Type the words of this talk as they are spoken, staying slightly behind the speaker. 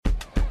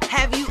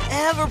Have you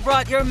ever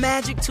brought your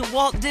magic to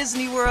Walt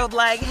Disney World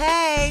like,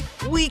 hey,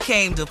 we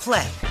came to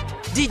play?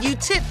 Did you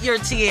tip your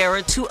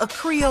tiara to a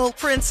Creole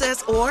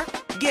princess or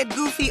get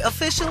goofy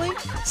officially?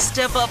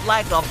 Step up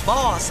like a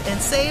boss and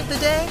save the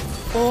day?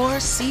 Or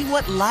see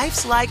what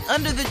life's like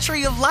under the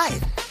tree of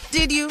life?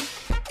 Did you?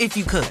 If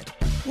you could.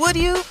 Would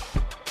you?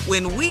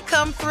 When we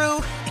come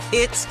through,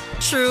 it's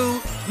true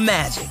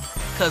magic.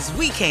 'Cause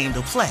we came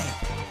to play.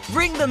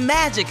 Bring the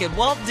magic at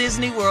Walt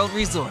Disney World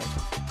Resort.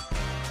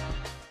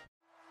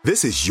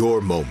 This is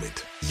your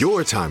moment,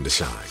 your time to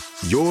shine,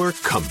 your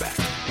comeback.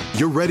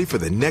 You're ready for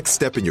the next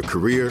step in your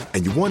career,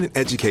 and you want an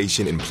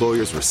education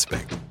employers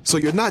respect. So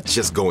you're not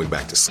just going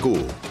back to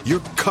school,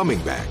 you're coming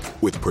back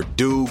with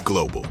Purdue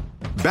Global.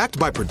 Backed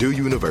by Purdue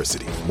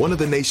University, one of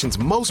the nation's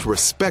most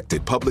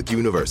respected public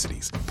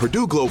universities,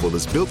 Purdue Global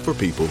is built for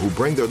people who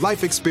bring their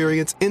life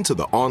experience into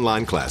the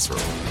online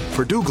classroom.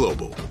 Purdue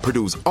Global,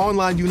 Purdue's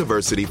online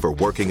university for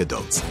working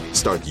adults.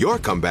 Start your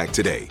comeback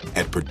today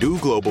at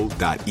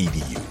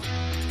purdueglobal.edu.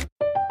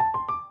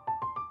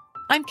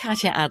 I'm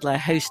Katya Adler,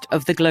 host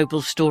of The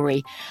Global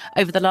Story.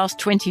 Over the last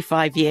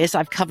 25 years,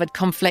 I've covered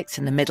conflicts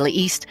in the Middle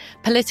East,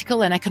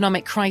 political and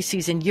economic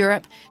crises in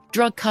Europe,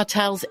 drug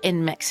cartels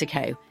in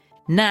Mexico.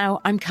 Now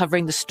I'm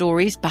covering the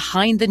stories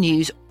behind the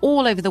news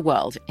all over the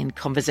world in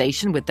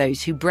conversation with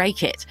those who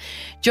break it.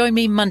 Join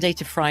me Monday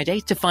to Friday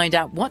to find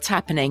out what's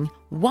happening,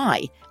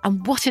 why,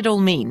 and what it all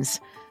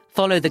means.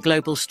 Follow The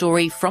Global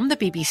Story from the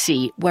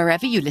BBC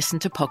wherever you listen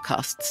to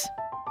podcasts.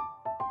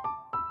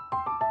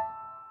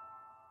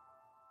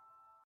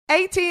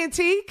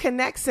 AT&T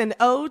connects an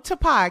ode to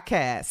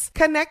podcasts.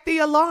 Connect the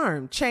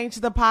alarm. Change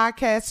the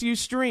podcast you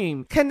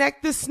stream.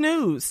 Connect the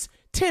snooze.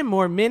 10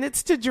 more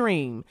minutes to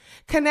dream.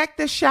 Connect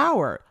the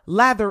shower.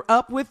 Lather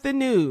up with the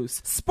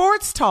news.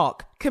 Sports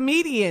talk,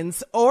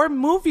 comedians, or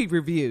movie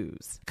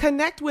reviews.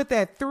 Connect with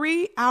that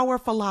 3-hour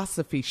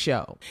philosophy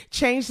show.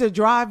 Change the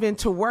drive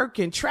into work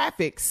in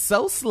traffic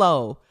so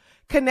slow.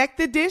 Connect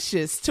the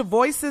dishes to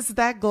voices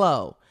that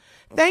glow.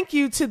 Thank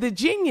you to the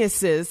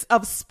geniuses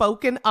of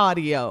spoken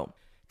audio.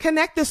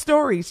 Connect the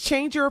stories,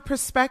 change your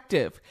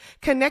perspective.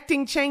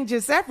 Connecting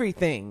changes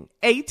everything.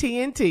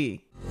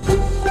 AT&T.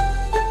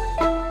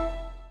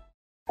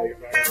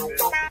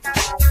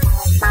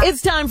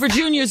 It's time for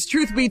Junior's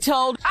Truth Be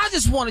Told. I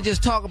just want to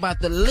talk about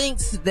the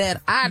links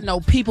that I know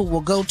people will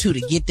go to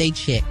get their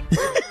check.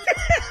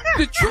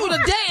 The truth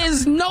of that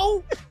is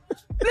no.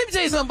 Let me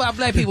tell you something about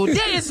black people.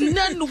 There is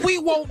nothing we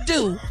won't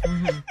do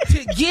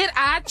to get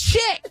our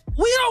check.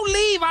 We don't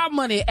leave our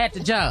money at the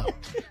job.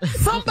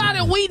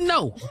 Somebody we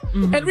know.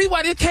 And the reason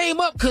why this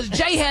came up, because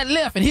Jay had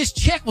left and his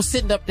check was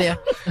sitting up there.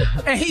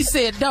 And he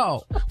said,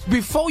 dog,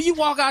 before you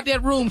walk out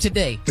that room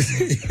today,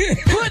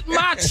 put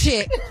my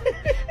check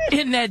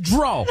in that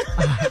drawer.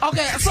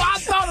 Okay, so I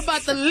thought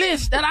about the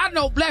list that I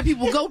know black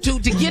people go to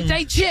get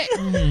their check.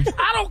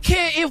 I don't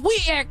care if we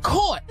at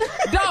court.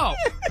 Dog,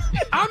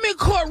 I'm in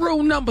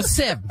courtroom number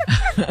 7.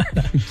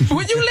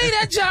 When you leave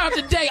that job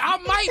today, I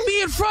might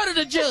be in front of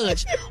the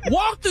judge.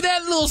 Walk through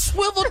that little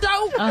swivel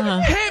door,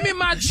 hand me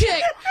my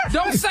check,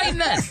 don't say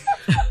nothing.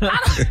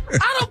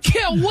 I don't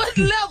care what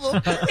level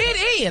it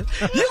is.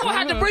 You gonna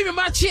have to bring me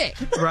my check.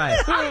 Right.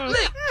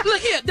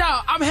 Look here,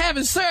 dog. I'm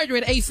having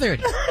surgery at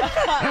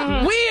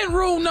 8:30. We in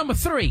room number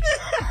 3.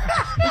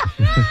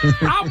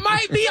 I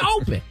might be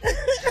open.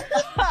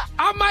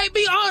 I might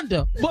be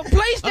under, but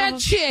place that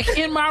check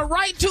in my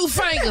right 2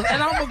 fingers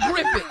and I'm gonna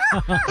grip it.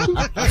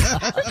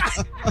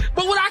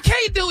 But what I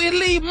can't do is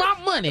leave my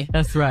money.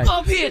 That's right.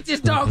 Up here at this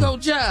doggone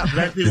job.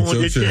 Black people want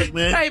their check,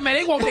 man. Hey, man,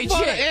 they want their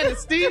check.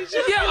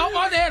 Anesthesia? Yeah, I'm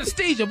under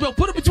anesthesia. But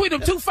put it between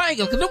them 2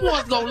 fingers, because them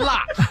ones gonna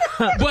lock.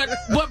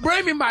 But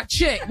bring me my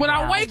check. When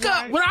I wake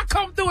up, when I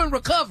come through in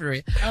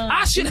recovery,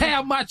 I should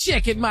have my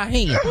check in my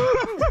hand.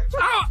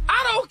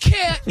 I don't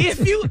care if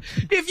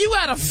you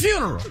at a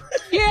funeral.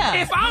 Yeah.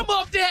 If I'm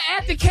up there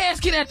at the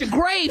casket at the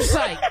grave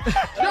site,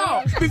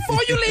 no,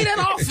 before you leave that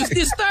office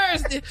this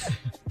Thursday,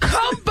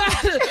 come by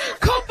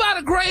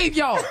the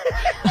graveyard.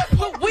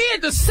 We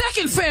in the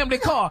second family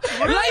car.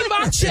 Lay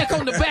my check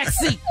on the back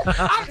seat.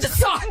 I just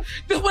thought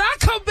that when I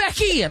come back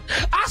in,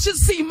 I should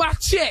see my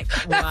check.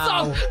 That's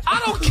all. I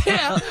don't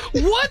care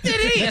what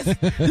it is.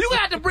 You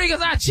got to bring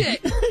us our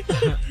check.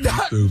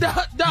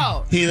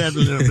 Dog. He has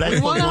a black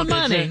people want our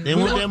money. They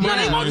want their money. No,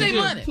 they want their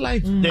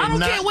money. I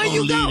don't care where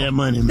you go. Their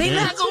money, they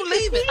not gonna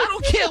leave it. I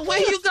don't care where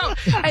you go.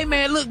 Hey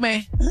man, look,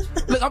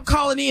 I'm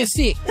calling in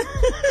sick.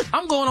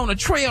 I'm going on a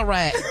trail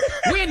ride.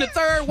 We're in the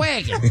 3rd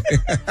wagon.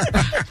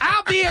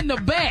 I'll be in the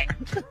back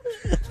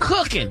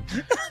cooking.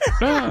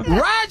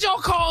 Ride your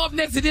car up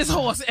next to this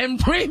horse and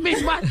bring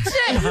me my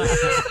check.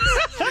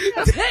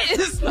 There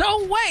is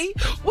no way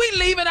we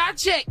leaving our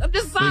check. I'm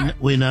just sorry.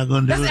 We're not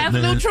gonna do That's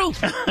it, the absolute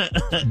truth.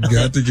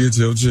 Got to get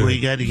your check. We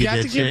got to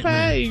get that check.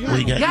 Paid.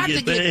 We got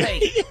to get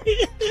paid.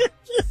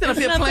 There's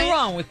nothing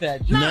wrong with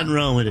that. Nothing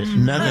wrong with it.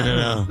 Nothing at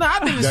all. No,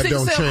 I've been That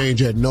don't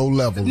change at no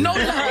level. No,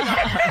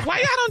 Why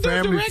y'all don't do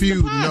Family direct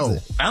Feud, deposit? no.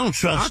 I don't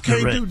trust I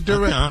can't do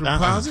direct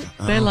deposit.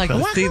 They like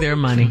to see their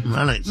money.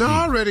 I like to No, see.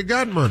 I already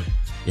got money.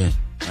 Yeah.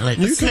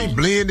 You can't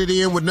blend it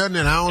in with nothing,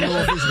 and I don't know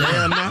if it's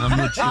there or not. I'm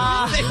with you.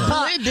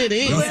 Blend it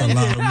in. That's a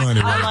lot of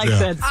money right I like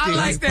there. that, Steve. I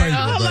like that.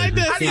 I like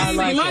that. I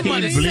like my that.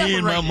 money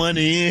Blend my separated.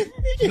 money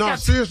in. No,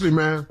 seriously,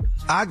 man.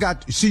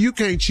 You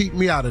can't cheat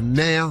me out of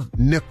now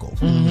nickel.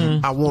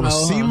 I want to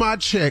see my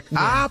check.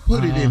 I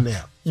put it in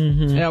there.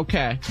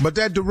 Okay. But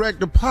that direct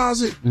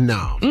deposit,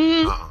 no.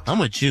 I'm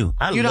with you.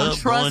 I You don't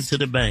love going trust to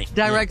the bank.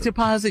 Direct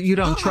deposit, you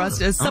don't trust.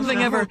 Has something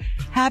ever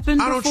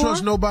happened I before? don't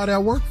trust nobody I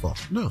work for.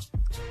 No.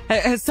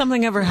 Has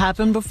something ever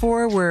happened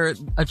before where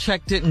a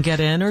check didn't get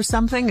in or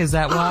something? Is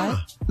that why?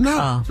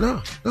 No.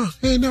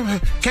 Ain't never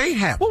happened. Can't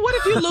happen. Well, what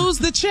if you lose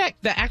the check,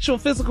 the actual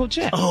physical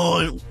check?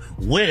 Oh,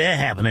 where that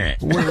happen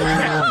at? What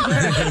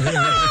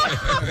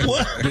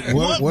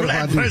What if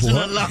I black do person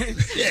what? unlocked?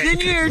 Didn't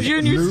you hear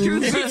Junior's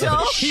truth be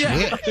told?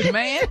 Yeah,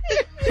 man.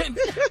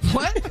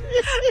 What?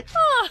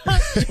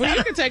 Well,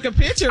 you can take a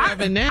picture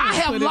of it now. I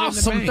have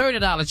lost some $30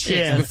 checks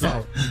Yeah,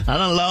 before. I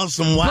done lost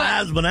some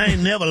wives, but I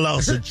ain't never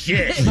lost a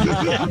check.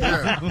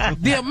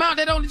 The amount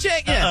that on the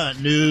check, No.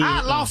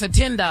 I lost a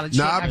 $10 check.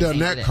 Now, I've done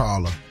that,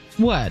 Carla.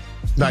 What?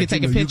 You can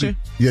take a picture?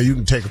 You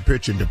can take a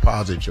picture and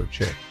deposit your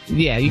check.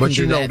 Yeah, you But can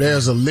do you know, that.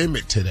 there's a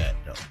limit to that,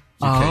 though.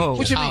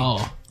 What you mean?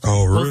 Oh,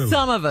 Well, really?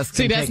 some of us can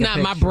See, that's take a not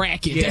my picture.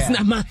 bracket. Yeah. That's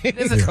not my.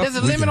 There's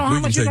a limit on how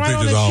much you take can write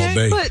on pictures the all check.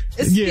 day. But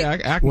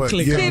I can Well,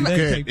 click yeah, on you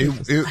that.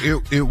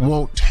 can't. It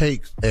won't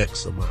take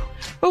X amount.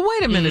 But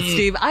wait a minute,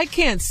 Steve. I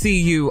can't see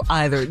you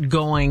either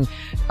going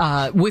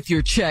with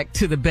your check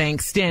to the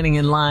bank, standing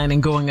in line,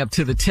 and going up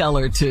to the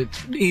teller to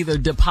either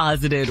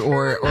deposit it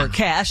or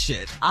cash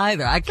it.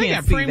 Either I They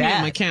can't got see premium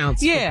that.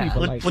 accounts. Yeah. For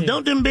people like Well, that.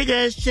 don't them big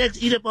ass checks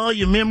eat up all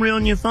your memory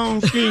on your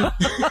phone, Steve?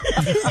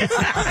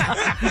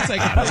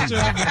 Take a picture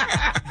of it.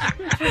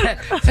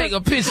 Take a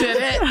picture of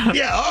that.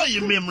 Yeah, all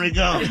your memory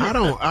gone. I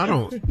don't. I'm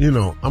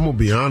gonna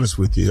be honest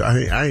with you.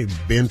 I ain't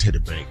been to the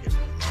bank in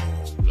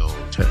a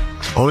long time.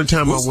 Only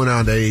time I went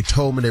out there, they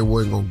told me they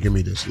wasn't gonna give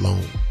me this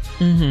loan,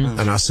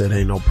 and I said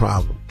ain't no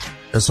problem.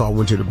 And so I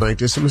went to the bank.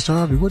 They said, Mr.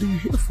 Harvey, what are you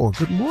here for?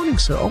 Good morning,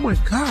 sir. Oh my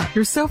God,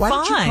 You're so Why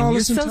didn't you fine. call You're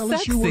us and so tell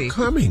us you sexy. were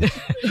coming?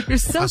 You're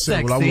so I said,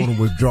 sexy. well, I want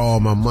to withdraw all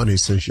my money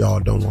since y'all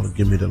don't want to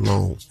give me the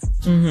loan.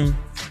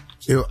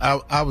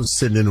 I was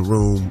sitting in a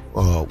room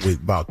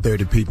with about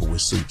 30 people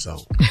with suits on.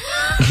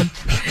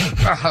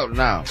 Oh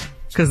no.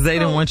 Because they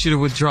didn't want you to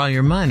withdraw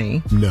your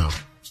money. No.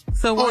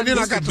 So Oh, what? and then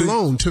I got the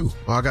loan too.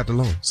 Oh, I got the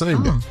loan.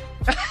 Same day.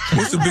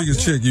 What's the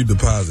biggest check you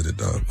deposited,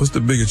 dog? What's the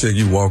biggest check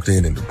you walked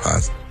in and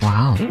deposited?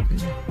 Wow.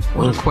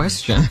 What a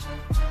question.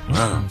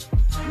 Wow.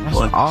 That's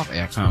an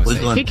off-air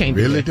conversation. He can't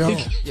Really, do dog?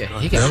 that. Yeah,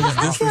 he That can't. was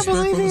I can't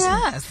believe he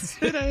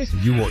disrespectful. asked.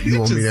 You want me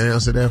to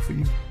answer that for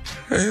you?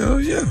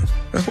 Hell yeah.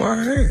 That's why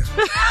I asked.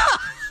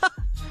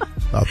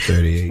 About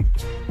 38.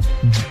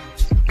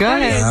 Go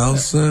ahead.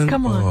 1,000.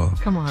 Come on.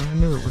 Come on. I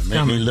knew it was Make me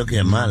coming. look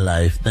at my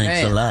life.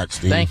 Thanks Hey, a lot,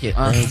 Steve. thank you.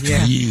 Thank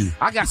Yeah. you.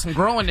 I got some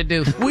growing to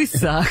do. We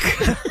suck.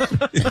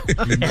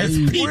 As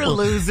people, We're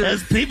losers.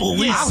 As people,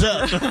 we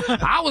suck.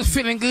 I was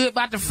feeling good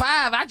about the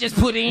 5 I just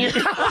put in.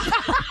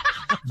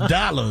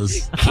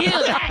 Dollars.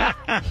 Kill that.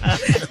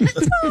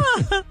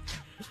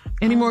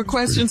 Any more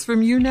questions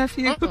from you,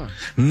 nephew?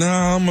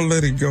 Nah, I'm going to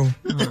let it go.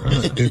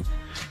 It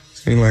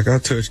seemed like I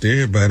touched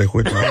everybody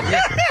with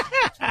my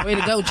Way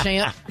to go,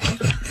 champ.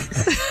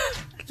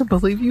 I can't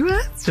believe you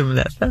asked him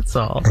that. That's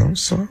all. I'm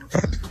sorry.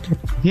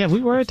 Yeah,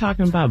 we were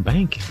talking about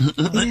banking.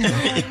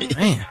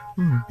 Man.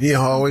 He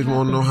always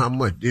want to know how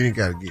much. Then he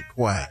got to get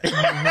quiet.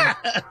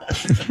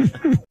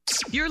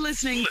 You're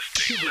listening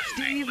to the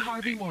Steve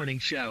Harvey Morning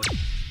Show.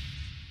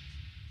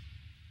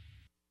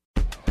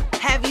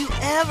 Have you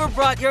ever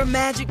brought your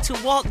magic to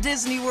Walt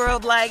Disney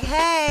World like,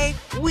 hey,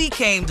 we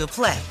came to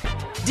play?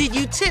 Did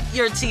you tip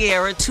your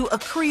tiara to a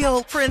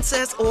Creole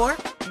princess or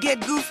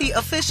get goofy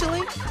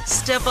officially?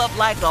 Step up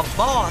like a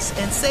boss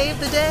and save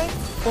the day?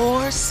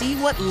 Or see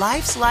what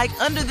life's like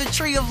under the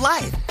tree of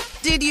life?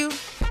 Did you?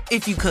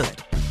 If you could.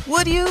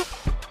 Would you?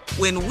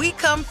 When we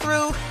come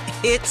through,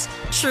 it's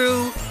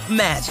true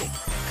magic.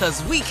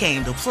 'Cause we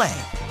came to play.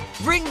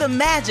 Bring the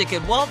magic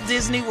at Walt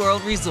Disney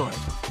World Resort.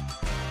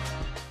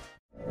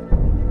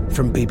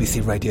 From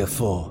BBC Radio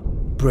 4,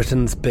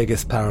 Britain's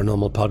biggest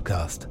paranormal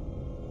podcast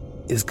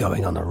is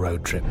going on a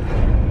road trip.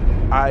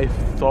 I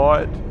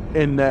thought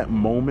in that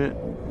moment,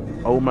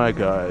 oh my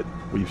God,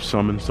 we've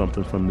summoned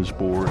something from this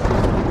board.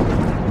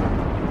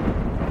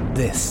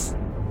 This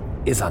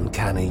is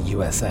Uncanny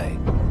USA.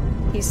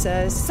 He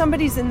says,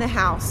 somebody's in the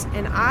house,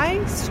 and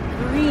I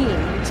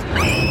screamed.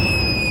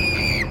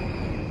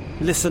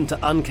 Listen to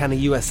Uncanny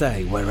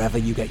USA wherever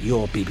you get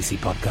your BBC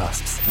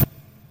podcasts,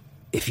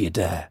 if you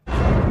dare.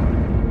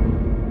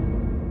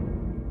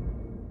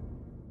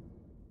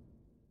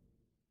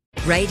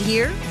 Right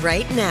here,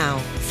 right now.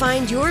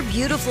 Find your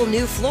beautiful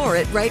new floor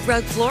at Right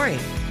Rug Flooring.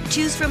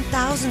 Choose from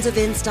thousands of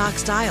in-stock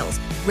styles,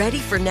 ready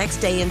for next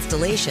day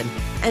installation,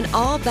 and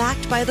all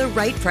backed by the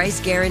right price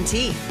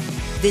guarantee.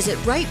 Visit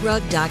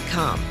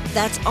rightrug.com.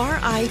 That's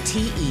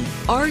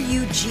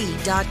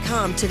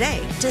RITERUG.com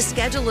today to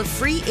schedule a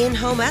free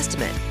in-home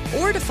estimate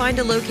or to find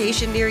a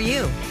location near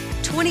you.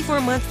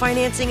 24-month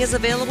financing is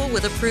available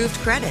with approved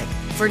credit.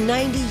 For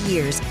 90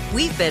 years,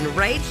 we've been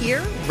right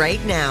here,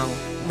 right now.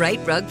 Right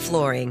Rug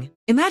Flooring.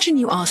 Imagine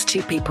you ask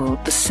two people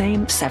the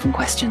same 7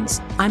 questions.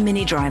 I'm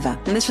Minnie Driver,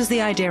 and this was the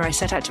idea I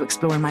set out to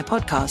explore in my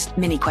podcast,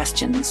 Mini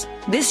Questions.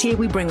 This year,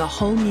 we bring a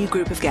whole new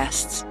group of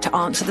guests to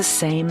answer the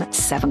same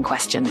 7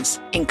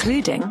 questions,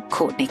 including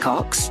Courtney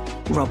Cox,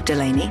 Rob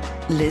Delaney,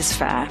 Liz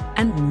Phair,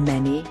 and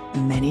many,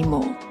 many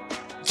more.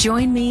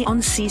 Join me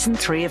on Season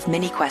 3 of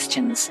Mini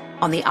Questions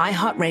on the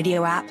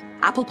iHeartRadio app,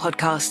 Apple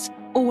Podcasts,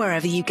 or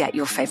wherever you get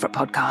your favorite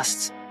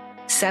podcasts.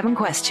 7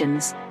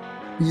 questions,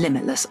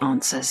 limitless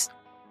answers.